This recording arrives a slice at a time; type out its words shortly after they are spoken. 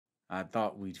I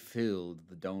thought we'd filled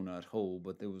the donut hole,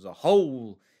 but there was a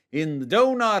hole in the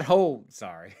donut hole.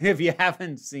 Sorry. If you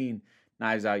haven't seen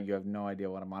Knives Out, you have no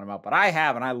idea what I'm on about. But I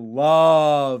have, and I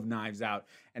love Knives Out.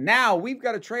 And now we've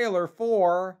got a trailer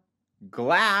for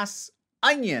Glass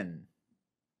Onion.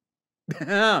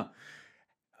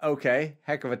 Okay,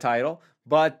 heck of a title.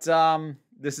 But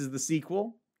this is the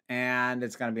sequel, and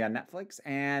it's going to be on Netflix.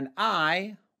 And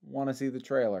I want to see the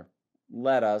trailer.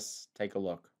 Let us take a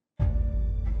look.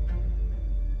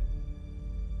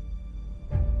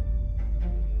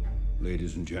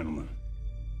 Ladies and gentlemen.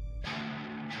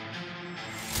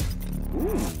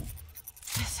 Ooh.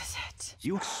 This is it.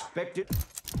 You expected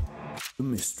the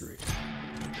mystery.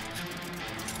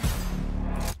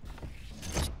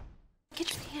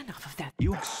 Get your hand off of that.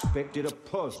 You expected a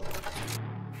puzzle.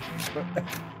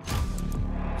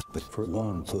 But for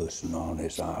one person on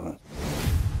this island,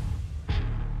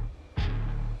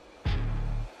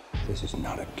 this is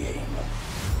not a game.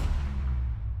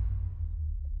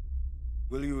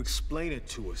 Will you explain it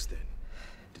to us then,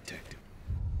 Detective?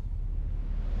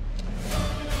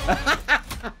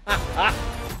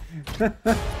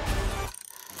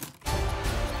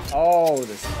 Oh,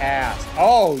 this cast.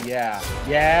 Oh, yeah.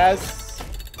 Yes.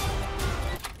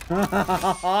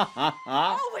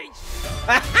 Holy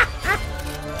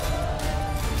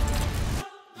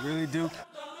Really, Duke?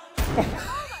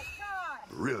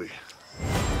 Really?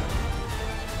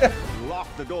 Lock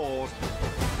the doors.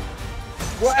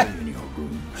 What? Stay in your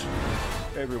rooms.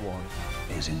 Everyone.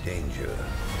 Is in danger.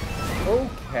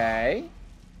 Okay.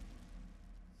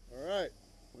 All right.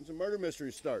 When's the murder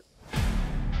mystery start?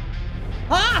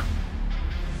 Huh?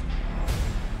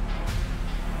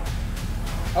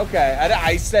 Okay,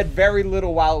 I said very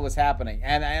little while it was happening,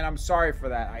 and I'm sorry for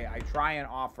that. I try and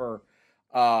offer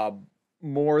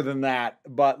more than that,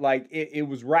 but like it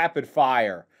was rapid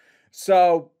fire.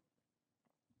 So,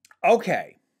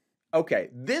 okay,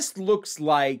 this looks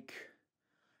like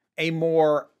a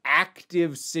more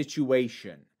active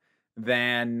situation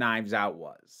than Knives Out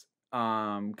was.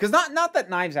 Because not that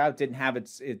Knives Out didn't have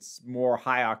its more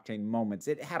high octane moments.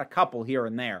 It had a couple here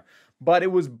and there, but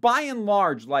it was by and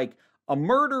large like a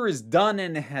murder is done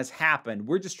and it has happened.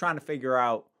 We're just trying to figure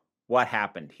out what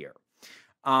happened here.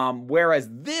 Whereas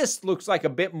this looks like a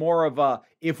bit more of a,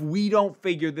 if we don't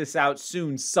figure this out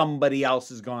soon, somebody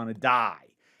else is going to die.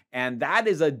 And that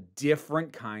is a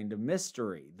different kind of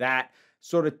mystery that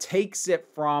sort of takes it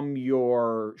from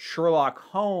your Sherlock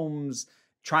Holmes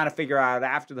trying to figure out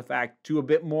after the fact to a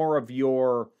bit more of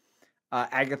your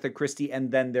Agatha Christie,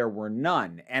 And Then There Were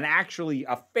None. And actually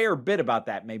a fair bit about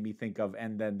that made me think of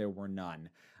And Then There Were None.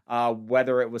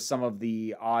 Whether it was some of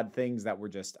the odd things that were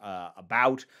just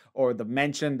about, or the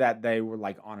mention that they were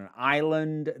like on an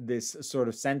island, this sort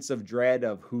of sense of dread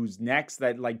of who's next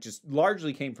that like just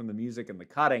largely came from the music and the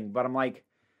cutting. But I'm like,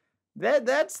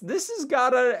 this has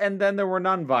got a And Then There Were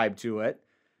None vibe to it,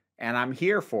 and I'm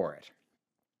here for it.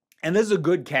 And this is a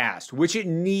good cast, which it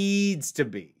needs to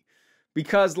be,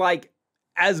 because like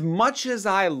as much as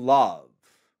I love,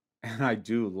 and I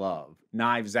do love,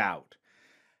 Knives Out,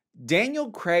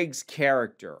 Daniel Craig's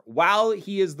character, while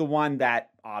he is the one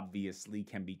that obviously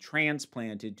can be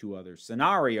transplanted to other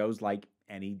scenarios, like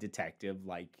any detective,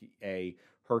 like a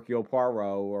Hercule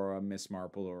Poirot or a Miss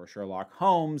Marple or a Sherlock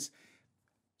Holmes,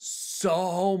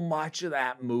 so much of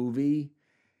that movie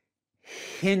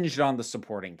hinged on the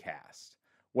supporting cast.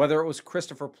 Whether it was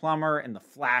Christopher Plummer in the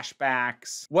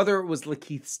flashbacks, whether it was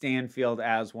Lakeith Stanfield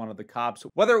as one of the cops,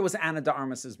 whether it was Ana de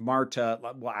Armas as Marta,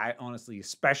 well, I honestly,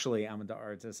 especially Ana de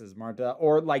Armas as Marta,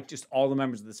 or like just all the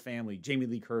members of this family, Jamie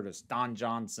Lee Curtis, Don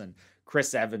Johnson,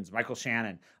 Chris Evans, Michael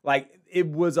Shannon, like it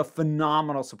was a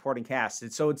phenomenal supporting cast.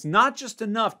 And so it's not just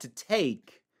enough to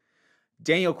take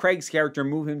Daniel Craig's character and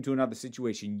move him to another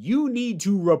situation. You need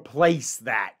to replace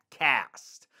that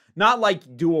cast. Not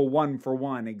like do a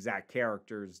one-for-one exact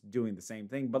characters doing the same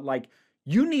thing, but like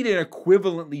you need an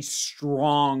equivalently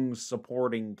strong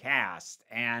supporting cast.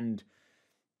 And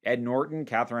Ed Norton,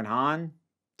 Catherine Hahn,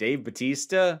 Dave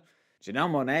Bautista,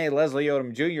 Janelle Monáe, Leslie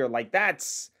Odom Jr., like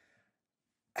that's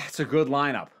a good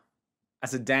lineup.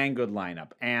 That's a dang good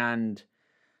lineup. And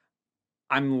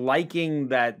I'm liking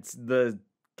that the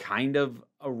kind of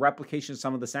a replication of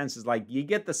some of the senses. Like you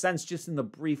get the sense just in the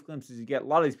brief glimpses you get, a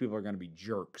lot of these people are going to be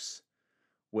jerks,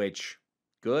 which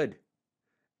good.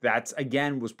 That's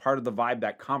again was part of the vibe,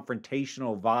 that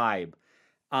confrontational vibe.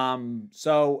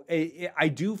 So I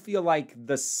do feel like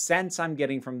the sense I'm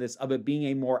getting from this of it being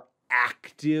a more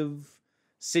active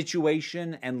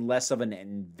situation and less of an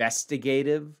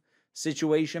investigative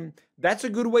situation, that's a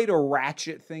good way to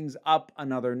ratchet things up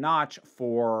another notch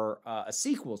for a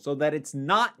sequel, so that it's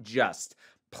not just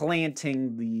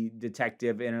planting the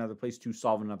detective in another place to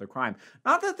solve another crime.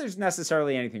 Not that there's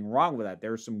necessarily anything wrong with that.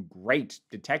 There are some great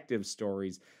detective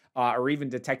stories or even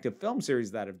detective film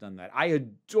series that have done that. I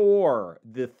adore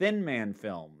the Thin Man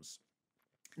films.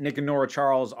 Nick and Nora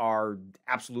Charles are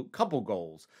absolute couple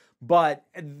goals, but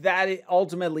that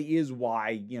ultimately is why,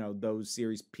 you know, those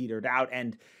series petered out.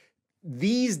 And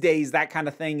these days, that kind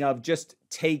of thing of just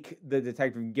take the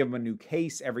detective and give him a new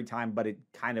case every time, but it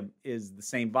kind of is the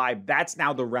same vibe. That's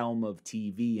now the realm of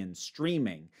TV and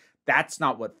streaming. That's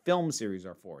not what film series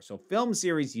are for. So film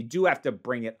series, you do have to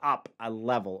bring it up a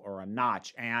level or a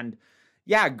notch. And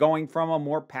yeah, going from a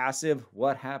more passive,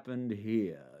 what happened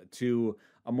here, to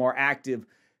a more active,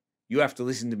 you have to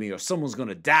listen to me or someone's going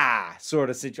to die sort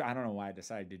of situation. I don't know why I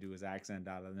decided to do his accent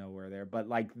out of nowhere there, but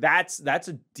like that's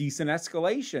a decent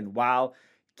escalation while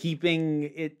keeping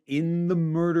it in the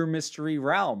murder mystery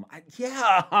realm.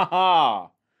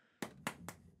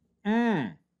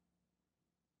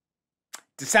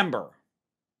 December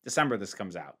this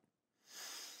comes out.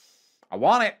 I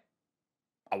want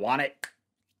it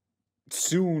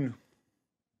soon.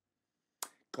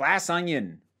 Glass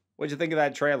Onion. What'd you think of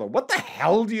that trailer? What the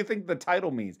hell do you think the title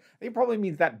means? I think it probably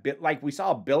means that bit, like we saw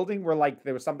a building where like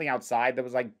there was something outside that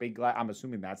was like big glass. I'm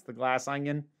assuming that's the Glass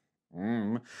Onion.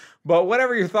 But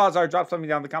whatever your thoughts are, drop something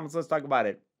down in the comments. Let's talk about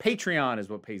it. Patreon is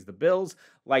what pays the bills.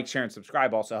 Like, share, and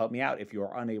subscribe also help me out if you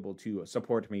are unable to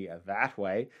support me that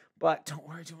way. But don't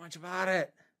worry too much about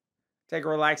it. Take a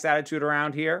relaxed attitude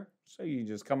around here, so you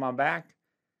just come on back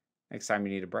next time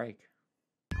you need a break.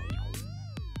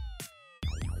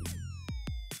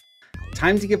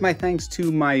 Time to give my thanks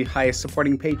to my highest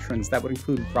supporting patrons. That would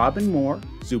include Robin Moore,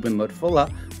 Zubin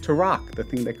Lutfullah, Tarak, the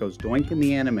thing that goes doink in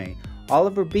the anime,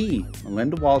 Oliver B.,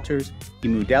 Melinda Walters,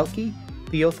 Emu Delkey,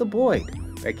 Theotha Boyd,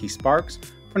 Becky Sparks,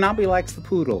 Fernabi Likes the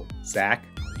Poodle, Zach,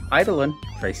 Idolin,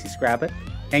 Tracy Scrabbit,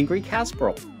 Angry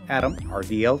Casperl, Adam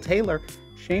RDL Taylor,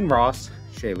 Shane Ross,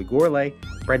 Shaylee Gourlay,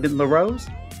 Brendan LaRose,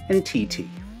 and TT.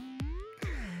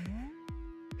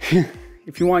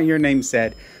 If you want your name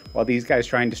said while these guys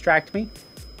try and distract me,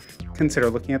 consider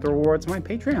looking at the rewards of my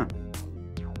Patreon.